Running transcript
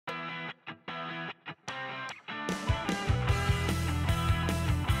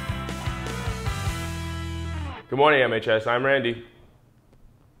Good morning, MHS. I'm Randy.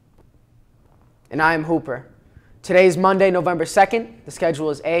 And I am Hooper. Today is Monday, November 2nd. The schedule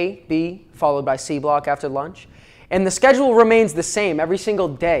is A, B, followed by C block after lunch. And the schedule remains the same every single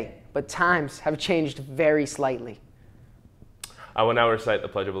day, but times have changed very slightly. I will now recite the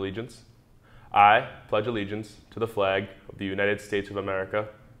Pledge of Allegiance. I pledge allegiance to the flag of the United States of America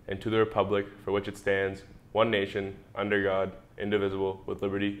and to the republic for which it stands, one nation, under God, indivisible, with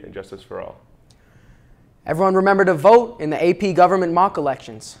liberty and justice for all. Everyone remember to vote in the AP government mock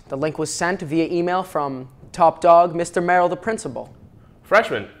elections. The link was sent via email from top dog, Mr. Merrill, the principal.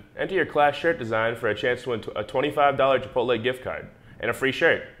 Freshmen, enter your class shirt design for a chance to win a $25 Chipotle gift card and a free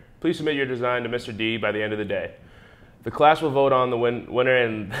shirt. Please submit your design to Mr. D by the end of the day. The class will vote on the winner,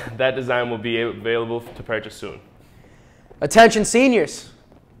 and that design will be available to purchase soon. Attention seniors,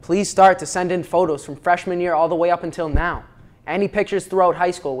 please start to send in photos from freshman year all the way up until now. Any pictures throughout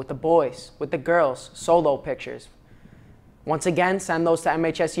high school with the boys, with the girls, solo pictures. Once again, send those to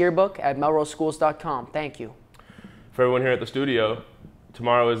mhsyearbook@melroseschools.com. Thank you. For everyone here at the studio,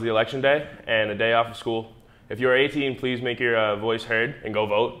 tomorrow is the election day and a day off of school. If you are 18, please make your voice heard and go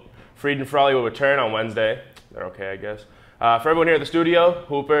vote. Freedom for All will return on Wednesday. They're okay, I guess. For everyone here at the studio,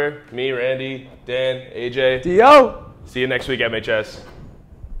 Hooper, me, Randy, Dan, AJ. Dio! See you next week, MHS.